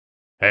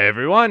Hey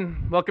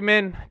everyone, welcome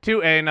in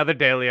to another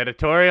daily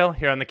editorial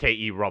here on the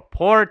KE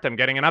Report. I'm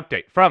getting an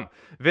update from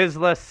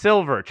Vizsla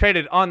Silver,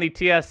 traded on the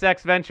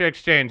TSX Venture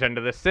Exchange under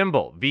the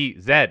symbol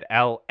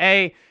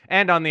VZLA,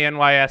 and on the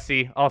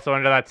NYSE, also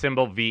under that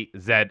symbol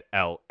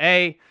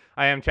VZLA.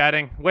 I am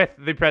chatting with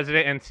the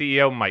president and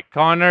CEO, Mike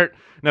Conart.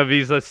 Now,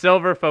 Vizsla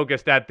Silver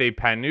focused at the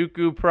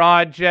Panuco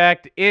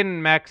project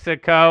in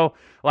Mexico.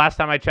 Last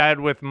time I chatted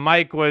with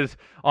Mike was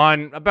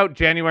on about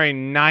January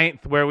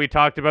 9th, where we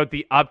talked about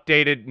the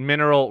updated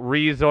mineral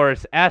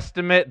resource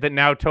estimate that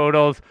now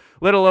totals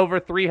little over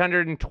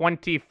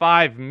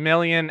 325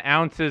 million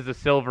ounces of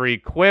silver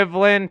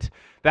equivalent.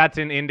 That's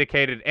in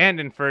indicated and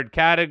inferred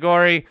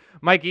category.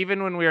 Mike,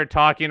 even when we were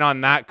talking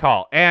on that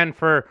call and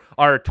for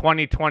our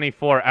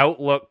 2024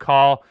 outlook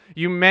call,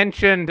 you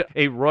mentioned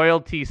a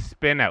royalty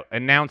spinout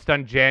announced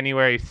on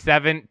January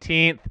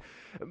 17th.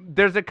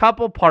 There's a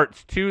couple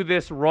parts to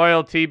this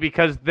royalty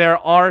because there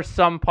are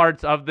some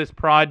parts of this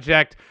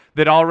project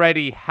that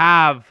already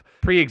have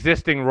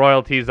pre-existing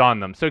royalties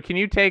on them. So can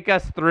you take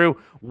us through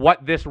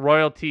what this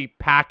royalty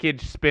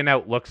package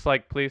spinout looks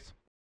like, please?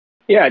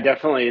 Yeah,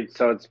 definitely.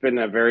 So it's been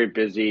a very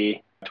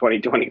busy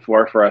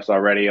 2024 for us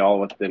already. All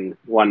within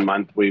 1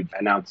 month, we've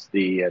announced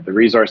the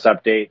resource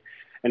update,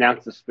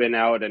 announced the spin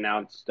out,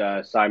 announced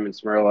Simon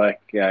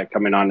Cmrlec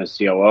coming on as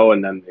COO,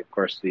 and then of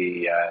course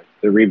the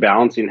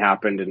rebalancing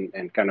happened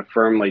and kind of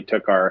firmly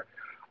took our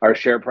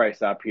share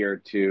price up here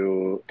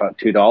to about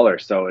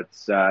 $2. So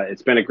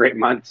it's been a great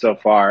month so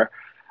far.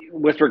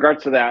 With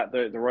regards to that,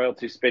 the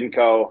royalty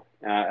spinco,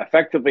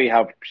 effectively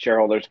how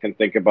shareholders can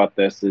think about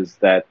this is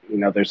that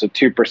there's a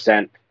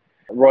 2%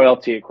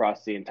 royalty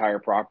across the entire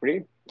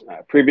property.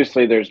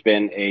 Previously, there's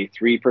been a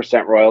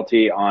 3%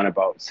 royalty on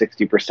about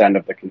 60%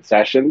 of the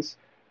concessions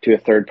to a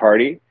third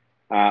party.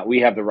 We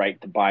have the right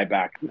to buy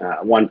back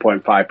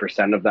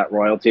 1.5% of that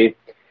royalty,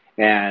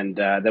 and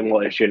then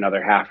we'll issue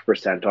another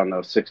 0.5% on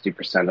those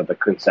 60% of the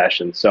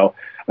concessions. So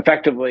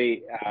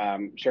effectively,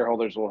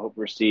 shareholders will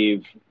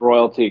receive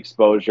royalty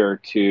exposure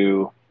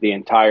to the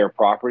entire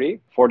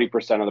property.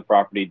 40% of the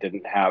property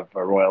didn't have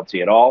a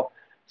royalty at all,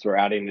 so we're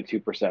adding the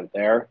 2%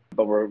 there.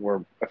 But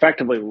we're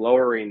effectively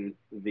lowering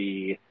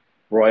the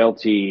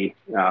royalty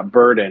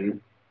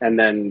burden and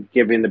then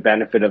giving the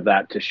benefit of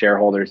that to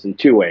shareholders in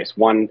two ways.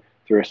 One,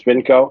 through a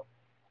spinco,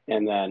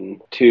 and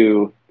then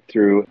two,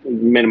 through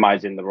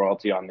minimizing the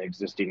royalty on the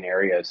existing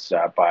areas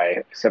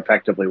by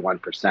effectively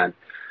 1%.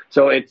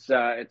 So it's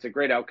a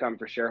great outcome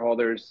for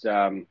shareholders.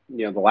 The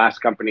last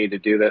company to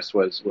do this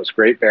was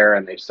Great Bear,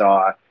 and they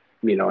saw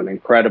an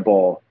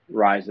incredible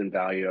rise in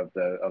value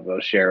of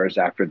those shares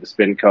after the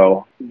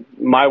spinco.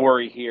 My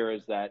worry here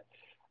is that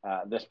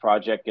this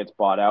project gets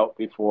bought out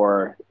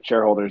before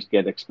shareholders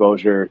get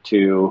exposure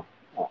to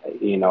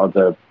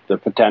the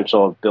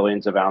potential of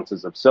billions of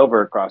ounces of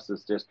silver across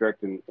this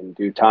district in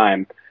due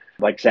time,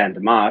 like San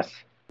Dimas,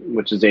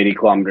 which is 80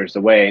 kilometers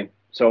away.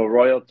 So a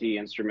royalty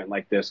instrument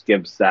like this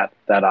gives that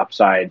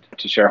upside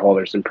to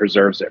shareholders and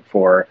preserves it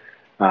for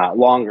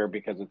longer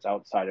because it's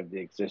outside of the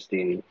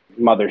existing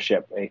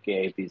mothership,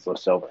 aka Vizsla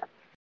Silver.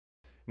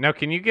 Now,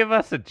 can you give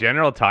us a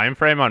general time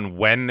frame on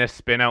when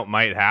this spinout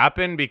might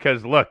happen?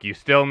 Because look, you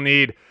still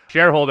need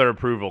shareholder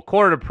approval,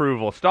 court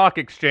approval, stock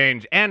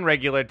exchange, and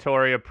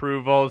regulatory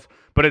approvals,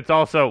 but it's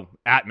also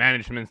at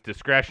management's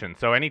discretion.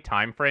 So any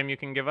time frame you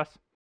can give us?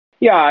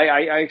 Yeah,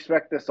 I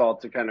expect this all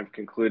to kind of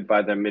conclude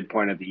by the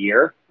midpoint of the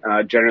year.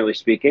 Generally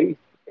speaking,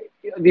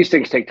 these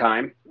things take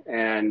time,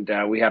 and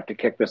we have to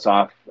kick this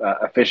off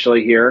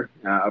officially here.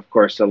 Of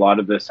course, a lot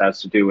of this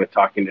has to do with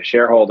talking to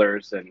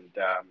shareholders and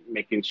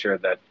making sure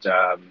that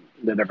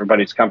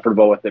everybody's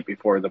comfortable with it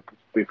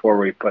before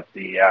we put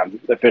the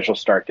official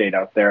start date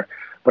out there.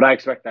 But I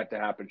expect that to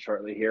happen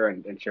shortly here,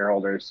 and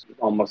shareholders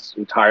almost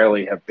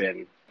entirely have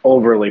been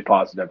overly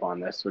positive on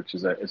this, which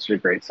is a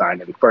great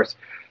sign. And of course,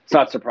 it's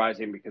not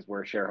surprising because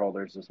we're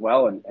shareholders as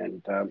well,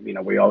 and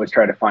we always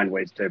try to find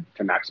ways to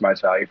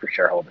maximize value for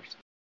shareholders.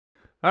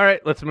 All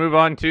right, let's move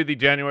on to the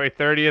January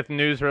 30th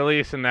news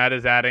release, and that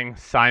is adding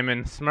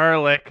Simon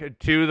Cmrlec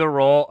to the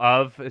role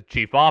of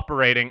Chief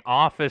Operating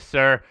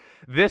Officer.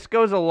 This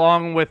goes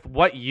along with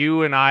what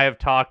you and I have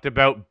talked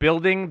about,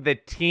 building the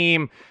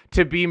team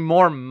to be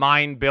more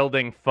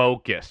mine-building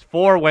focused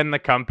for when the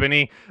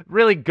company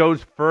really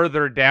goes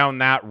further down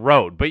that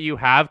road. But you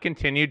have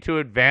continued to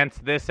advance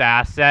this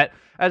asset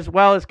as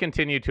well as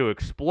continue to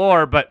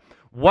explore. But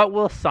what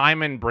will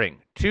Simon bring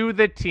to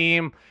the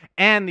team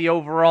and the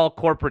overall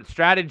corporate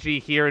strategy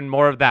here in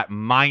more of that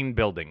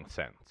mine-building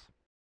sense?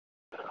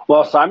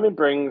 Well, Simon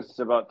brings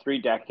about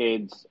 3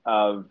 decades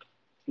of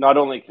not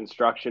only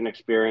construction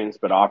experience,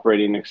 but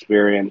operating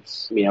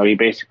experience. He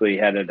basically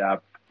headed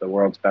up the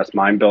world's best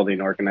mine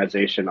building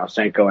organization,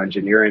 Ausenco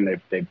Engineering.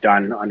 They've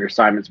done under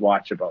Simon's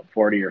watch about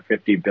 40 or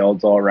 50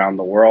 builds all around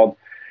the world.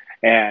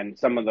 And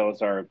some of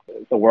those are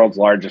the world's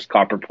largest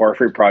copper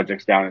porphyry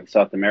projects down in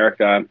South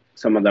America.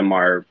 Some of them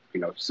are,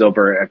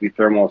 silver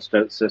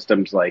epithermal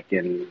systems, like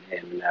in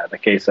the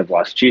case of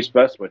Las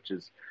Chispas, which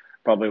is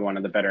probably one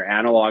of the better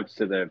analogs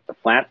to the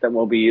plant that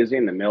we'll be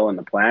using, the mill and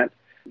the plant.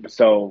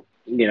 So,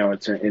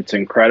 it's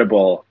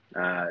incredible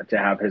to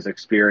have his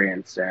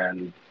experience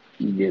and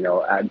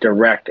a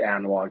direct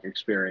analog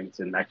experience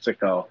in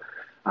Mexico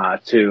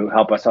to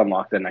help us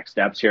unlock the next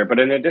steps here. But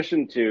in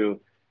addition to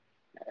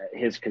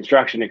his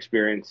construction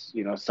experience,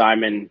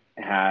 Simon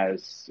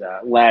has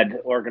led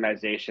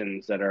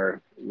organizations that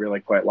are really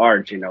quite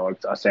large.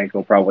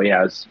 Ausenco probably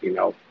has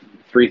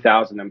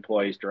 3,000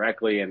 employees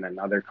directly, and then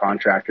other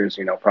contractors,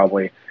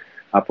 probably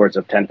upwards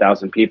of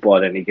 10,000 people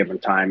at any given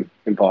time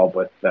involved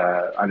with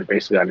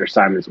under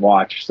Simon's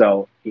watch.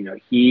 So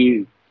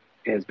he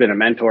has been a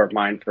mentor of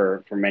mine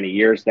for many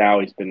years now.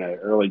 He's been an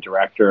early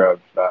director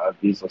of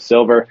Vizsla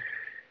Silver,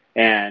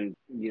 and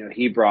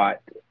he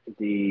brought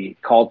the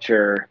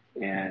culture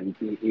and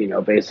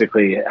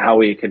basically how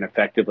we can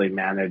effectively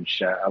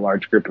manage a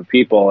large group of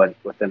people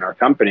within our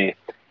company.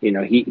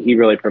 He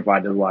really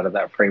provided a lot of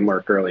that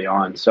framework early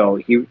on. So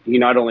he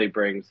not only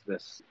brings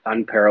this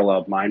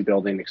unparalleled mine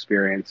building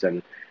experience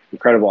and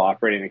incredible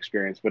operating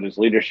experience, but his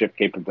leadership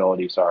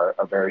capabilities are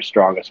very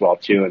strong as well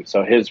too. And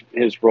so his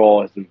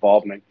role, his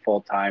involvement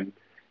full time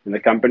in the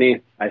company,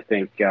 I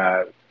think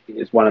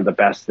is one of the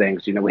best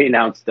things. We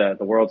announced the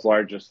world's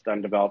largest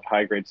undeveloped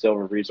high grade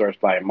silver resource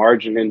by a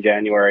margin in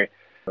January.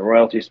 The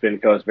royalty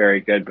spinco is very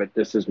good, but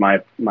this is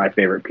my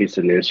favorite piece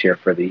of news here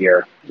for the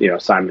year.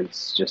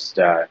 Simon's just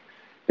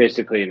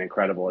basically an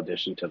incredible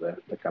addition to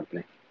the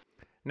company.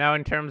 Now,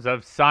 in terms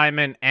of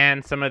Simon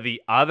and some of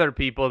the other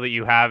people that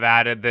you have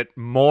added that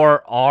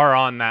more are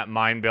on that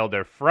mine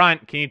builder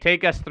front, can you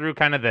take us through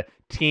kind of the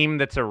team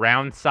that's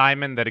around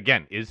Simon that,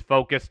 again, is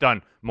focused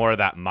on more of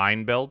that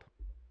mine build?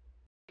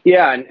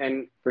 Yeah,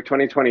 and for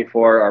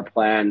 2024, our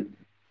plan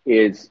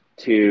is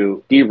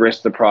to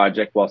de-risk the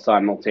project while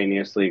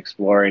simultaneously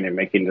exploring and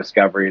making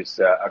discoveries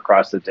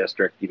across the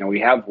district. We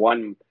have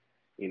one,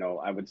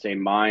 I would say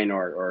mine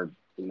or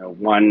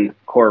one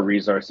core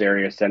resource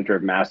area, center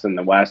of mass in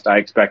the west. I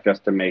expect us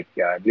to make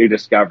new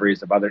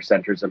discoveries of other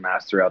centers of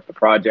mass throughout the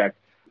project,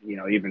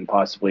 even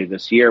possibly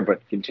this year,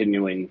 but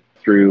continuing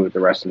through the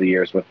rest of the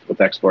years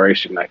with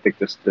exploration. I think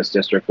this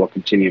district will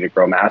continue to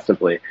grow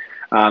massively.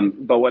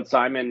 But what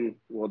Simon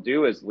will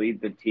do is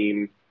lead the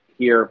team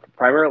here,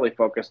 primarily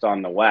focused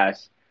on the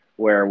west,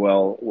 where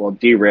we'll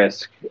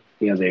de-risk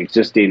the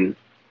existing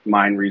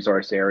mine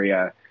resource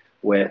area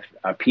with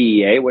a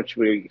PEA, which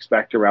we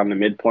expect around the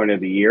midpoint of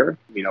the year,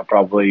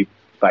 probably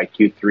by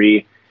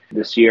Q3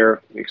 this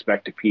year, we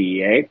expect a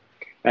PEA.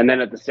 And then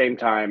at the same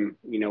time,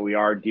 we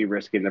are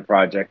de-risking the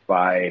project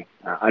by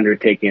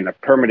undertaking a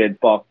permitted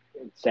bulk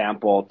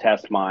sample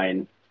test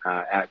mine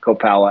at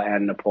Copala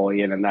and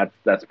Napoleon, and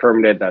that's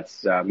permitted,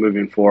 that's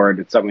moving forward.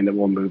 It's something that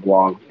will move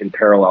along in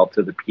parallel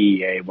to the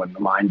PEA when the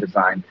mine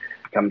design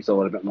becomes a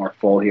little bit more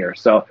full here.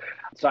 So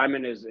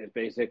Simon is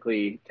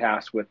basically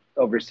tasked with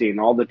overseeing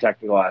all the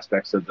technical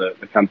aspects of the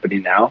company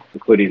now,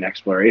 including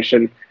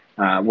exploration,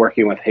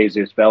 working with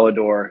Jesus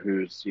Velador,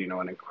 who's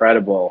an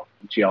incredible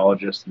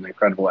geologist and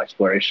incredible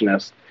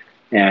explorationist.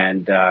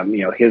 And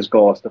his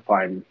goal is to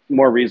find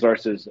more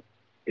resources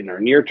in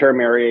our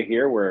near-term area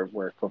here,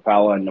 where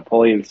Copala and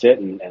Napoleon sit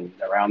and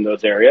around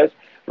those areas,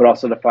 but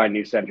also to find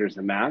new centers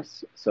of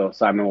mass. So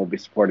Simon will be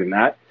supporting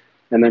that.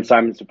 And then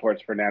Simon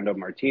supports Fernando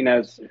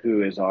Martinez,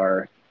 who is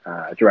our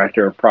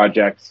director of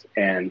projects,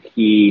 and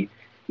he,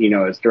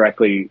 is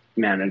directly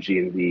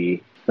managing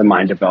the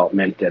mine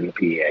development and the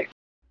PEA.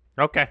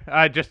 Okay.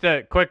 Just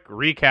a quick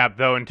recap,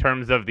 though, in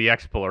terms of the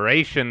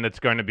exploration that's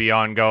going to be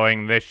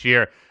ongoing this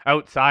year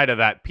outside of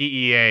that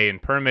PEA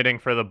and permitting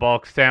for the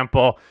bulk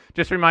sample.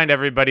 Just remind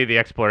everybody the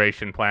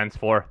exploration plans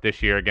for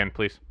this year again,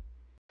 please.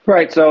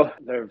 Right. So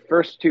the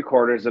first 2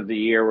 quarters of the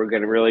year, we're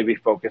going to really be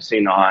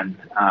focusing on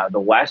the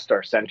west,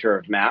 our center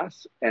of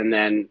mass. And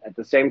then at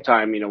the same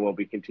time, we'll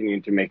be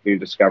continuing to make new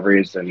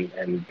discoveries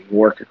and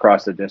work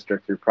across the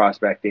district through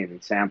prospecting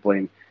and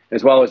sampling,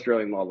 as well as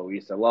drilling La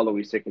Luisa. La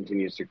Luisa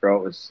continues to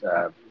grow. It was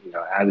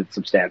added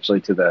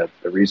substantially to the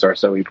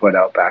resource that we put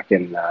out back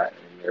in the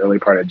early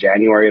part of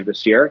January of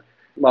this year.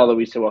 La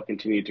Luisa will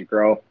continue to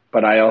grow.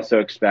 But I also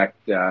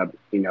expect, the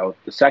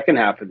second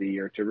half of the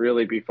year to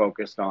really be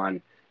focused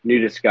on new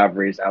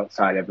discoveries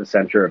outside of the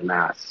center of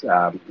mass.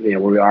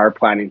 We are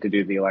planning to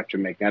do the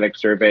electromagnetic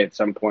survey at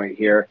some point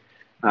here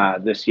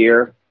this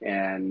year,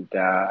 and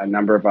a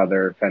number of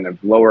other kind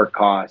of lower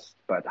cost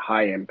but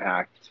high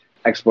impact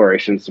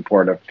exploration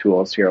supportive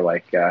tools here,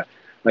 like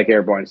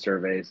airborne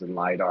surveys and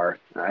LiDAR.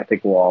 I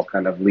think will all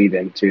kind of lead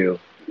into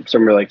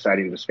some really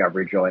exciting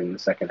discovery drilling in the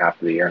second half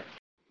of the year.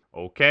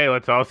 Okay,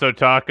 let's also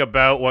talk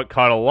about what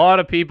caught a lot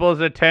of people's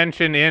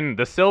attention in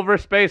the silver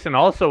space and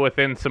also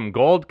within some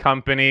gold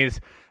companies,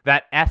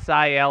 that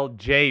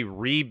SILJ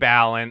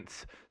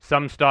rebalance.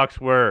 Some stocks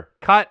were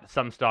cut,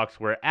 some stocks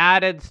were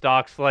added.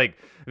 Stocks like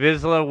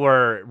Vizsla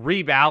were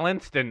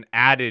rebalanced and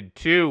added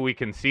too. We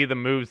can see the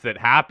moves that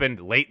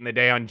happened late in the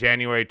day on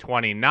January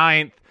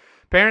 29th.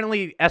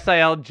 Apparently,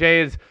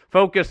 SILJ is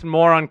focused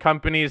more on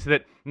companies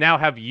that now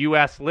have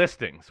U.S.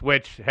 listings,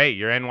 which, hey,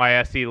 your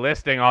NYSE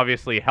listing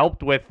obviously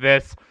helped with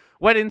this.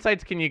 What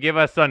insights can you give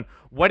us on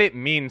what it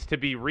means to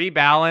be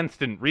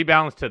rebalanced and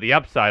rebalanced to the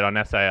upside on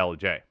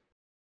SILJ?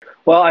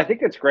 Well, I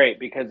think it's great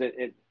because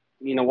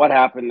what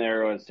happened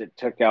there was it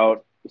took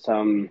out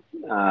some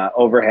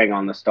overhang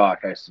on the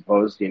stock, I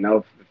suppose.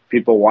 If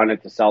people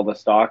wanted to sell the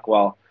stock,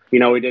 well,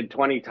 we did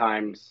 20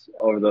 times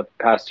over the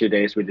past 2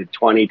 days. We did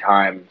 20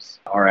 times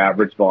our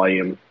average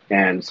volume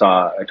and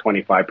saw a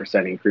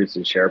 25% increase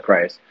in share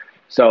price.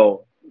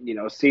 So,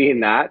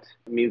 seeing that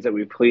means that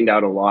we've cleaned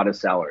out a lot of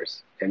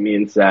sellers. It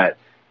means that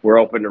we're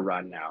open to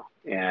run now.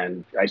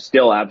 And I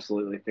still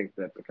absolutely think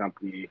that the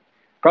company,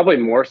 probably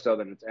more so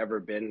than it's ever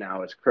been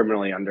now, is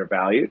criminally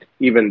undervalued.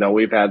 Even though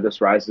we've had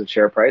this rise in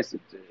share price,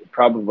 it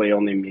probably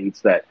only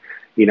means that,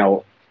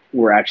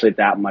 we're actually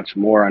that much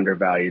more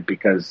undervalued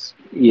because,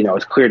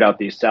 it's cleared out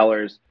these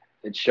sellers.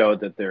 It showed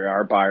that there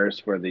are buyers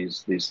for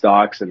these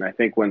stocks. And I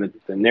think when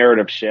the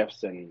narrative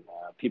shifts and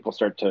people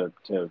start to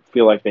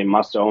feel like they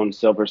must own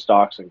silver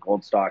stocks and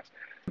gold stocks,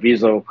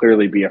 Vizsla will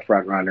clearly be a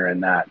front runner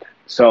in that.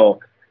 So,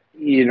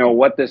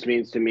 what this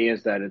means to me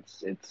is that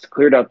it's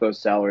cleared out those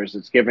sellers.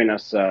 It's giving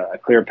us a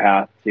clear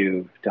path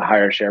to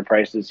higher share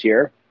prices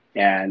here,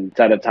 and it's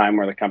at a time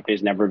where the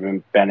company's never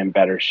been in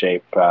better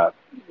shape,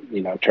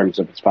 in terms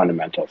of its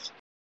fundamentals.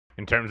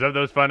 In terms of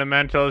those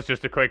fundamentals,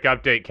 just a quick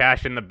update.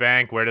 Cash in the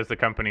bank. Where does the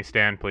company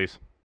stand, please?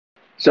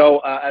 So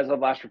as of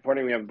last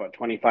reporting, we have about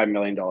 $25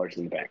 million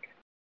in the bank.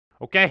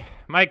 Okay,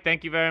 Mike,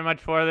 thank you very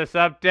much for this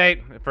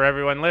update. For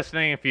everyone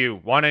listening, if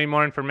you want any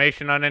more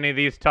information on any of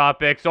these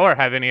topics or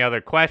have any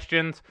other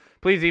questions,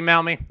 please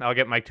email me. I'll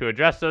get Mike to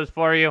address those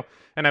for you,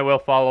 and I will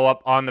follow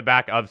up on the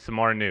back of some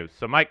more news.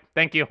 So, Mike,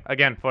 thank you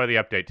again for the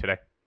update today.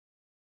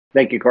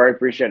 Thank you, Corey.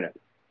 Appreciate it.